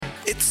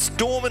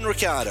Storm and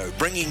Ricardo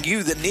bringing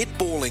you the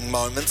netballing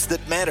moments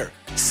that matter.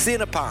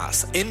 Centre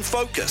Pass in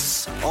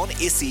focus on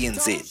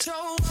SENZ.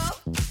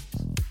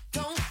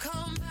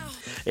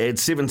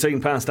 It's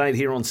 8:17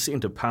 here on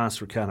Centre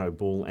Pass. Ricardo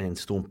Ball and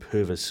Storm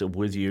Purvis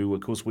with you. Of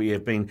course, we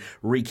have been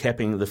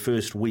recapping the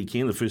first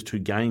weekend, the first two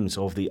games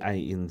of the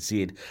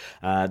ANZ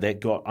that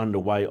got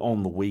underway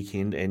on the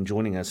weekend. And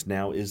joining us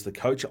now is the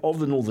coach of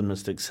the Northern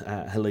Mystics,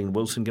 Helene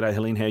Wilson. G'day,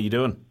 Helene. How are you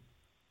doing?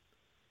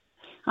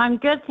 I'm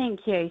good,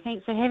 thank you.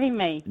 Thanks for having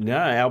me. No,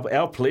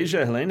 our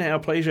pleasure, Helene, our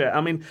pleasure.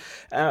 I mean,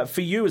 for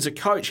you as a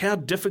coach, how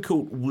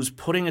difficult was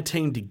putting a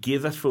team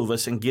together for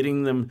this and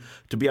getting them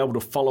to be able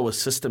to follow a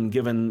system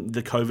given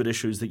the COVID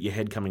issues that you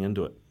had coming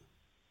into it?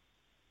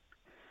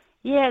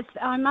 Yes,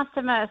 I must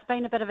admit it's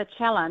been a bit of a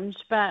challenge,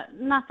 but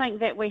nothing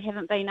that we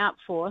haven't been up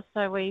for.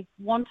 So we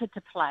wanted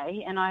to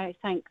play, and I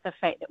think the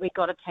fact that we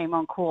got a team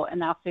on court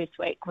in our first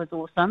week was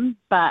awesome.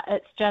 But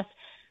it's just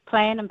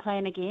plan and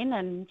plan again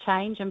and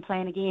change and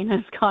plan again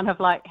is kind of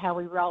like how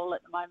we roll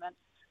at the moment.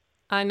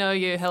 I know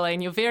you,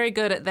 Helene. You're very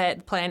good at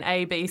that, plan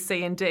A, B,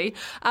 C and D.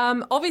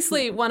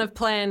 Obviously, one of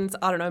plans,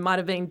 I don't know, might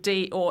have been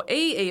D or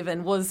E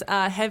even, was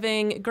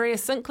having Greer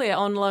Sinclair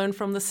on loan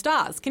from the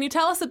Stars. Can you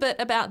tell us a bit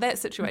about that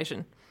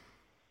situation?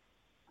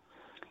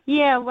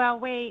 Yeah, well,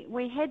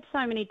 we had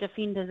so many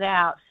defenders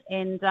out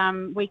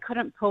and we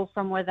couldn't pull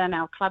from within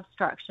our club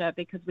structure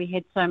because we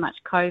had so much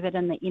COVID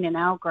in the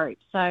NNL group.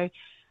 So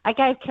I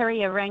gave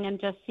Kerry a ring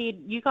and just said,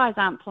 you guys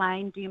aren't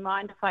playing. Do you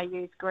mind if I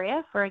use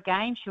Greer for a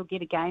game? She'll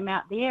get a game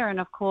out there. And,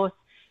 of course,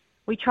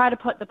 we try to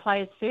put the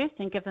players first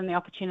and give them the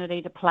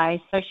opportunity to play.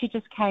 So she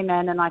just came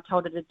in and I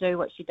told her to do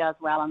what she does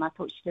well, and I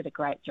thought she did a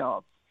great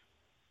job.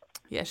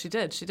 Yeah, she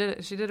did. She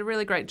did a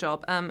really great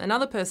job.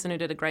 Another person who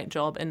did a great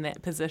job in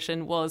that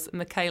position was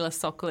Michaela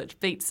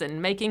Sokolic-Beatson,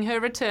 making her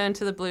return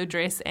to the blue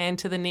dress and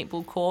to the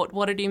netball court.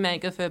 What did you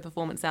make of her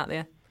performance out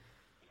there?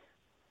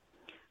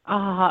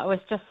 Oh, it was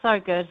just so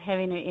good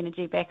having her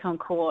energy back on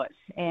court,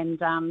 and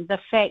the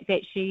fact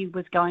that she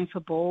was going for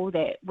ball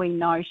that we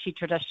know she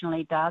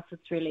traditionally does is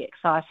really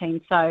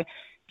exciting. So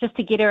just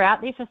to get her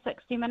out there for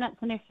 60 minutes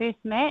in her first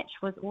match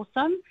was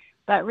awesome,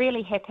 but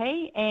really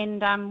happy,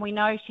 and we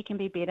know she can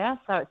be better,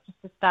 so it's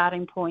just a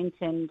starting point,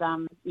 and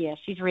yeah,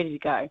 she's ready to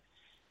go.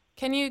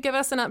 Can you give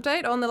us an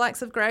update on the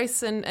likes of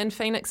Grace and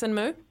Phoenix and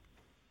Moo?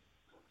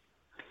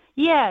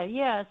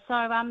 Yeah.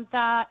 So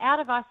they're out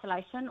of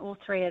isolation, all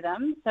three of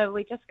them. So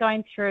we're just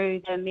going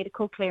through the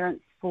medical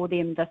clearance for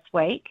them this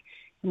week,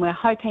 and we're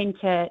hoping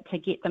to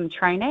get them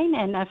training.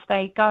 And if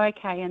they go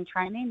okay in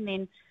training,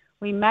 then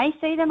we may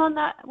see them on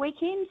that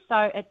weekend.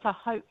 So it's a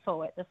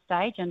hopeful at this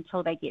stage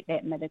until they get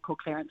that medical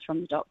clearance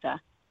from the doctor.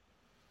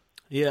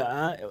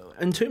 Yeah,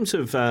 in terms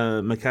of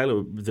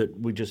Michaela that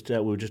we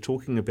were just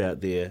talking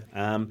about there,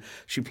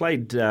 she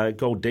played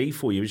Gold D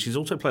for you, but she's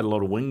also played a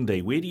lot of Wing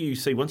D. Where do you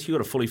see, once you've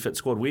got a fully fit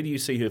squad, where do you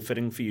see her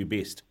fitting for you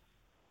best?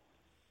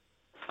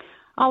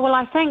 Oh, well,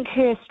 I think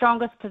her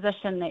strongest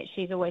position that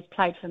she's always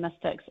played for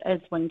Mystics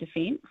is wing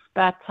defence,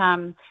 but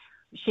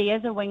she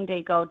is a Wing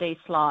D, Gold D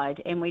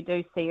slide, and we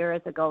do see her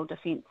as a goal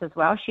defence as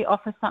well. She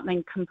offers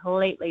something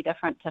completely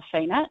different to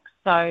Phoenix,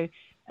 so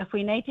if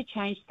we need to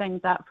change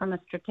things up from a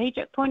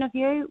strategic point of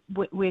view,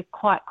 we're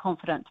quite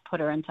confident to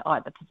put her into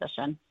either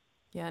position.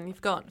 Yeah, and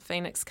you've got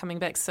Phoenix coming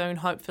back soon,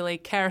 hopefully.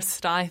 Karis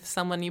Stith,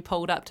 someone you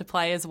pulled up to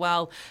play as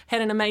well,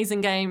 had an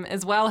amazing game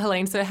as well,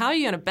 Helene. So how are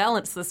you going to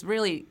balance this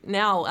really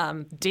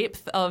now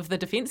depth of the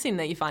defence end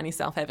that you find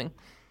yourself having?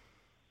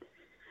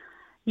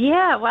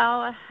 Yeah,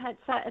 well,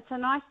 it's a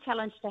nice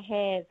challenge to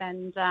have,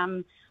 and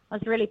I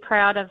was really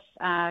proud of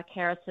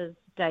Karis's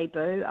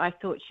debut. I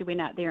thought she went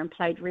out there and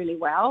played really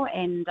well,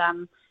 and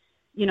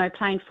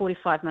playing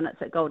 45 minutes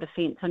at goal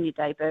defence on your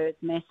debut is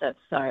massive.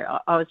 So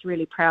I was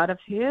really proud of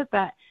her.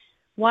 But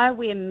while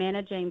we're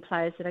managing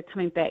players that are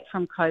coming back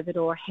from COVID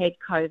or had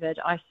COVID,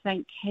 I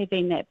think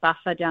having that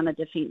buffer down the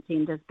defence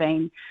end is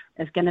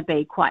going to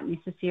be quite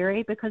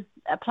necessary, because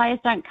players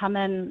don't come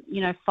in,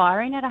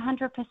 firing at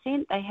 100%.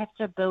 They have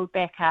to build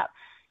back up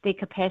their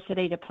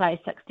capacity to play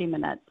 60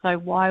 minutes. So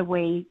while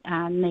we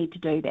need to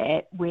do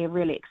that, we're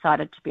really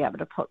excited to be able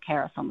to put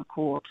Karis on the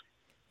court.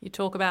 You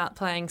talk about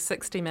playing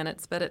 60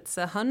 minutes, but it's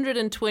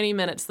 120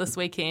 minutes this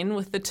weekend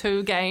with the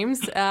two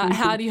games.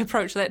 How do you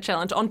approach that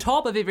challenge on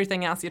top of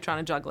everything else you're trying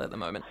to juggle at the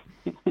moment?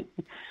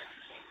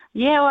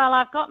 Yeah, well,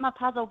 I've got my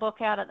puzzle book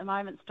out at the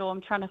moment,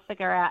 Storm, trying to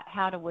figure out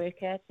how to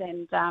work it.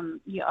 And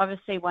you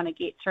obviously want to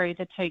get through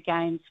the two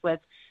games with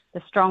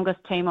the strongest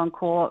team on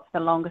court for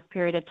the longest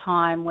period of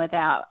time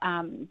without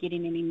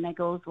getting any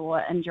niggles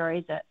or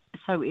injuries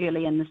so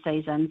early in the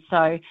season.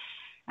 So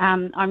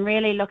I'm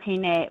really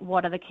looking at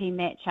what are the key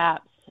matchups,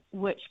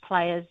 which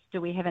players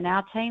do we have in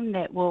our team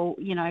that will,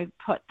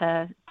 put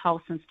the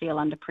pulse and steel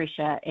under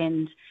pressure,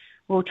 and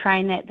we'll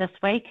train that this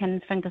week,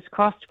 and fingers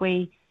crossed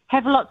we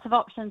have lots of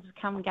options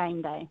come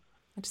game day.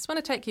 I just want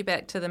to take you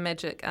back to the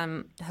Magic,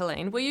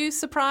 Helene. Were you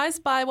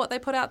surprised by what they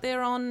put out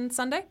there on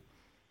Sunday?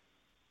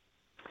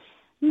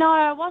 No,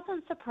 I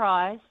wasn't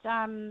surprised.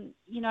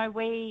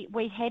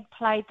 We had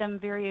played them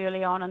very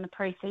early on in the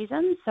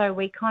pre-season, so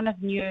we kind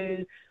of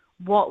knew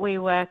what we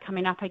were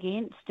coming up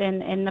against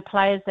and the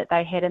players that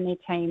they had in their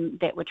team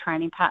that were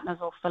training partners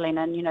or filling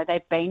in. You know,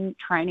 they've been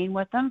training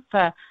with them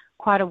for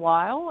quite a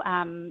while.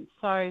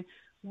 So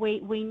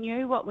we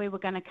knew what we were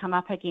going to come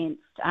up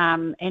against.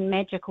 And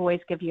Magic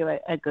always give you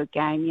a good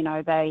game. You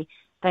know,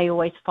 they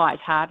always fight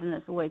hard and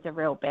it's always a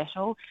real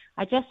battle.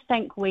 I just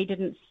think we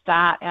didn't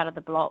start out of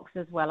the blocks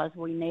as well as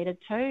we needed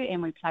to,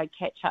 and we played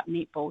catch-up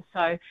netball.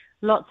 So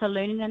lots of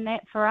learning in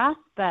that for us,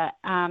 but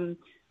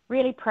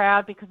really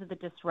proud because of the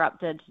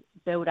disrupted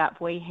build-up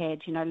we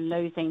had, you know,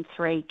 losing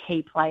 3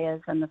 key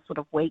players in the sort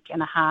of week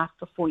and a half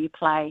before you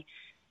play.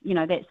 You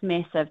know, that's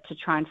massive to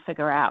try and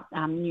figure out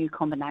new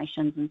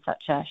combinations in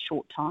such a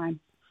short time.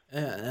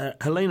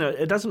 Helene,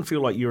 it doesn't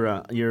feel like you're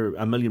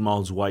a million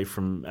miles away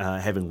from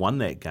having won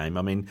that game.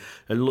 I mean,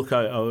 look,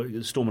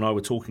 Storm and I were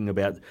talking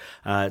about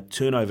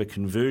turnover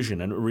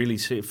conversion, and it really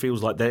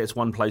feels like that's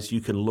one place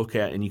you can look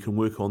at and you can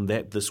work on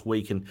that this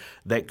week, and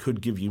that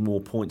could give you more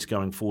points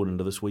going forward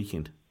into this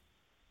weekend.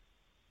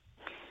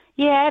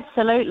 Yeah,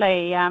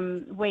 absolutely.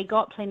 We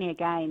got plenty of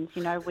games.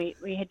 You know,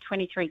 we had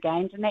 23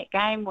 games in that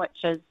game,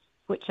 which is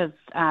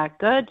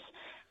good.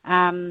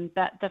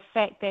 But the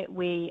fact that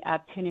we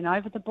are turning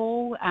over the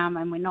ball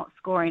and we're not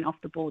scoring off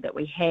the ball that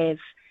we have,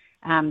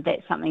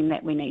 that's something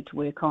that we need to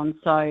work on.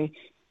 So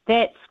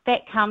that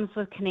comes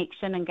with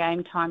connection and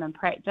game time and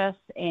practice.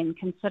 And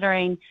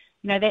considering,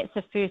 you know, that's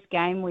the first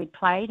game we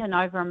played in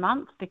over a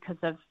month because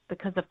of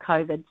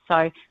COVID.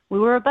 So we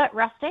were a bit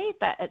rusty,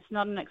 but it's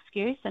not an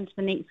excuse into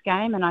the next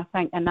game. And I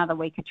think another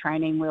week of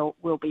training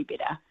will be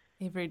better.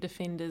 Every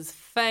defender's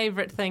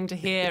favourite thing to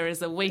hear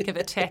is a week of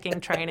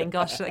attacking training.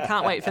 Gosh, I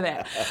can't wait for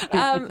that.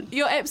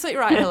 You're absolutely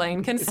right,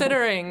 Helene.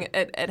 Considering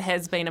it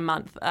has been a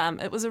month,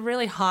 it was a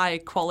really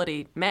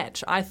high-quality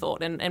match, I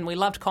thought, and we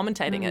loved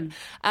commentating it.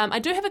 I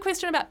do have a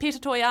question about Peta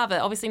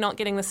Toiava, obviously not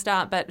getting the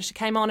start, but she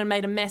came on and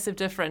made a massive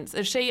difference.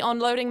 Is she on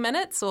loading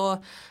minutes,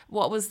 or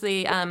what was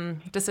the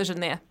decision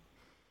there?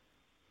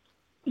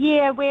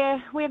 Yeah,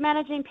 we're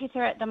managing Peta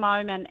at the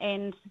moment,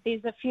 and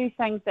there's a few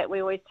things that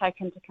we always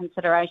take into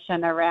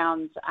consideration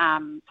around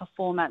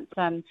performance.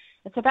 And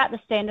it's about the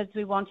standards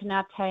we want in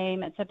our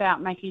team. It's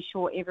about making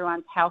sure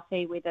everyone's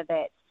healthy, whether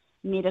that's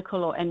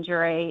medical or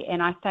injury.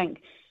 And I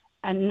think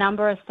a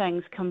number of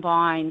things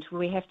combined,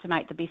 we have to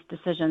make the best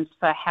decisions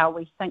for how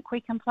we think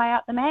we can play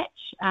out the match.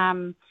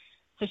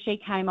 So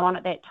she came on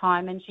at that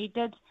time, and she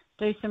did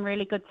do some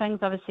really good things.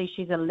 Obviously,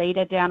 she's a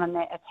leader down on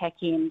that attack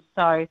end.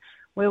 So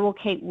we will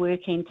keep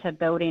working to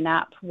building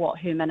up what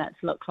her minutes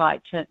look like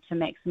to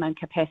maximum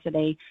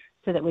capacity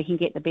so that we can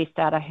get the best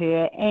out of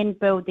her and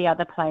build the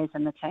other players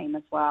in the team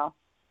as well.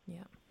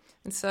 Yeah.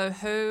 And so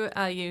who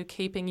are you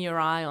keeping your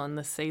eye on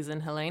this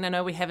season, Helene? I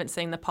know we haven't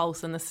seen the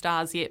Pulse and the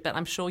Stars yet, but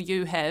I'm sure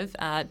you have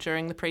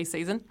during the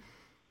pre-season.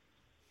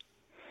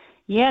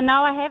 Yeah,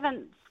 no, I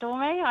haven't,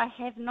 Stormy. I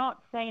have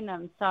not seen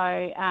them. So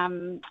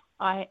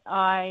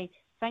I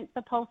think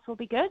the Pulse will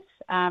be good.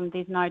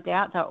 There's no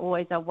doubt they're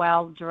always a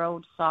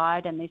well-drilled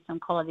side, and there's some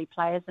quality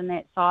players in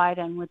that side.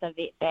 And with a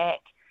vet back,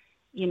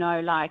 you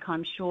know, like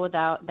I'm sure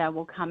they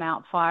will come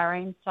out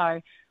firing. So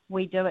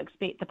we do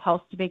expect the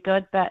Pulse to be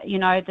good. But, you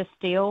know, the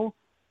Steel,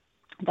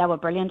 they were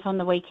brilliant on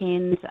the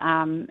weekend.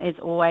 As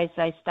always,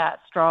 they start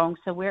strong.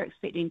 So we're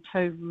expecting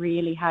 2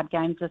 really hard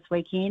games this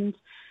weekend.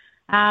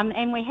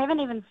 And we haven't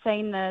even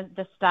seen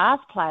the Stars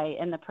play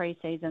in the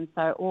pre-season,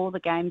 so all the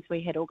games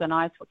we had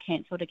organised were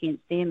cancelled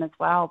against them as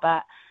well.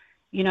 But,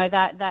 you know,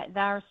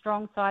 they're a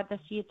strong side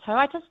this year too.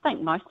 I just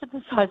think most of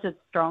the sides are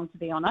strong, to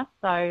be honest.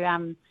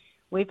 So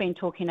we've been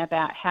talking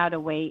about how do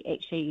we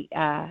actually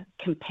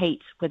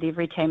compete with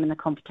every team in the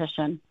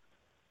competition.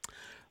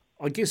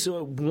 I guess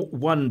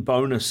one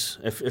bonus,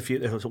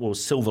 or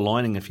silver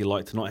lining, if you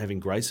like, to not having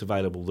Grace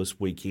available this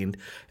weekend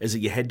is that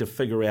you had to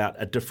figure out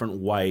a different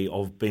way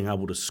of being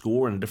able to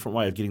score and a different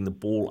way of getting the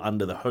ball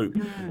under the hoop.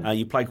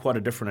 You play quite a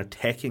different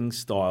attacking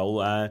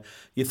style.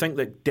 You think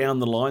that down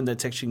the line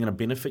that's actually going to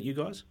benefit you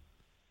guys?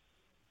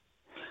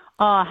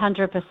 Oh,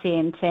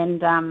 100%.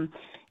 And,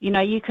 you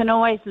know, you can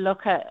always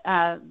look at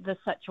the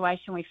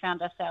situation we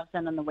found ourselves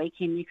in the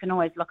weekend. You can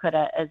always look at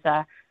it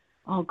as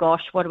oh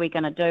gosh, what are we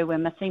going to do? We're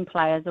missing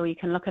players. Or you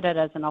can look at it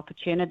as an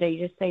opportunity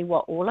to see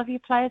what all of your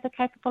players are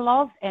capable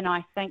of. And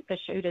I think the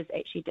shooters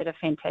actually did a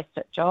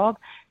fantastic job.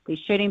 Their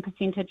shooting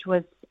percentage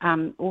was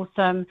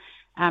awesome.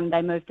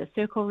 They moved the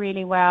circle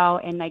really well,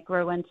 and they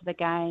grew into the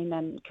game.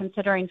 And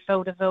considering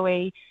Phil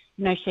DeVuy,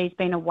 you know, she's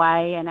been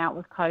away and out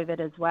with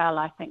COVID as well,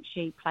 I think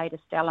she played a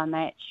stellar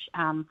match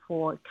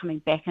for coming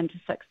back into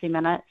 60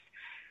 minutes.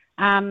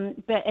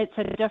 But it's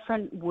a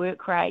different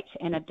work rate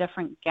and a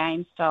different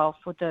game style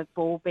for the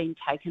ball being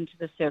taken to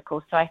the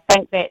circle. So I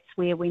think that's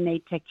where we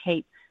need to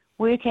keep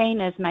working,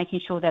 is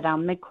making sure that our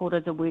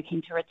mid-quarters are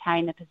working to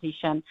retain the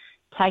possession,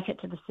 take it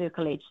to the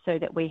circle edge so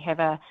that we have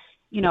a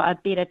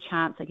better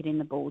chance of getting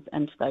the balls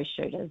into those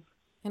shooters.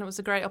 And it was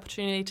a great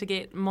opportunity to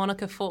get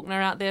Monica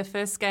Faulkner out there,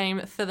 first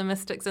game for the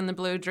Mystics in the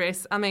blue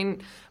dress. I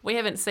mean, we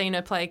haven't seen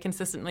her play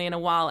consistently in a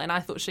while, and I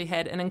thought she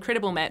had an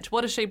incredible match.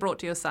 What has she brought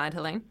to your side,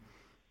 Helene?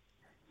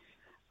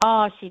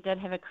 Oh, she did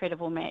have a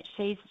credible match.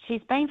 She's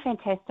been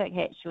fantastic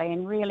actually,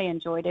 and really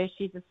enjoyed her.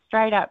 She's a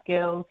straight up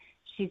girl.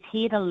 She's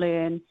here to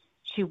learn.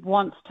 She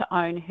wants to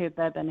own her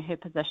bib and her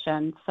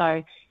position.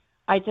 So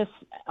I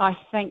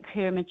think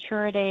her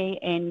maturity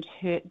and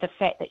the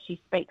fact that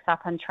she speaks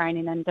up in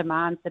training and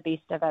demands the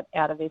best of it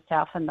out of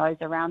herself and those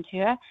around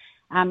her,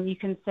 you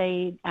can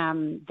see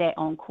that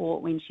on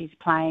court when she's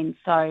playing.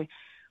 So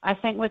I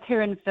think with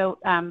her and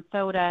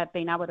Filda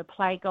being able to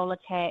play goal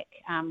attack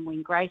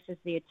when Grace is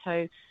there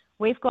too,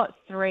 we've got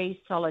 3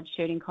 solid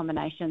shooting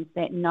combinations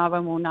that no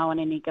one will know on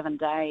any given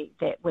day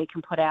that we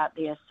can put out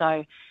there.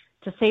 So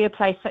to see her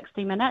play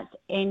 60 minutes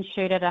and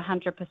shoot at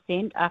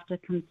 100% after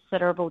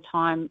considerable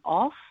time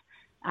off,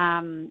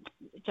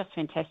 just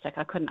fantastic.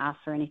 I couldn't ask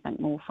for anything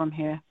more from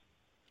her.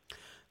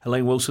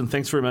 Helene Wilson,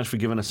 thanks very much for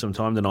giving us some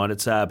time tonight.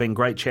 It's been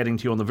great chatting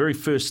to you on the very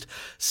first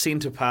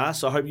centre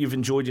pass. I hope you've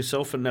enjoyed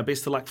yourself, and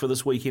best of luck for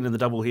this weekend in the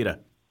doubleheader.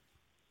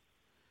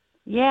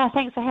 Yeah,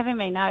 thanks for having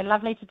me. No,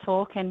 lovely to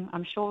talk, and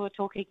I'm sure we'll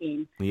talk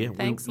again. Yeah,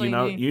 thanks, you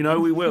know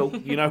we will.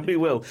 You know we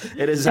will.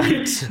 It is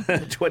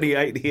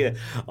 8:28 here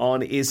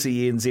on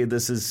SENZ.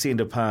 This is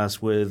Centre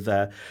Pass with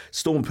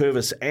Storm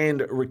Purvis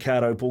and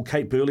Ricardo Ball.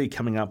 Kate Burley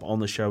coming up on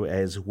the show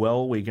as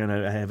well. We're going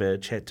to have a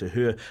chat to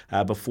her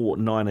before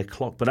 9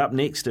 o'clock. But up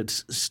next,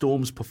 it's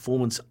Storm's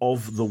Performance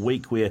of the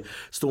Week, where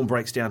Storm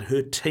breaks down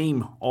her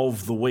team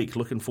of the week.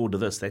 Looking forward to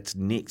this. That's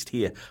next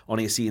here on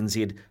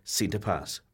SENZ Centre Pass.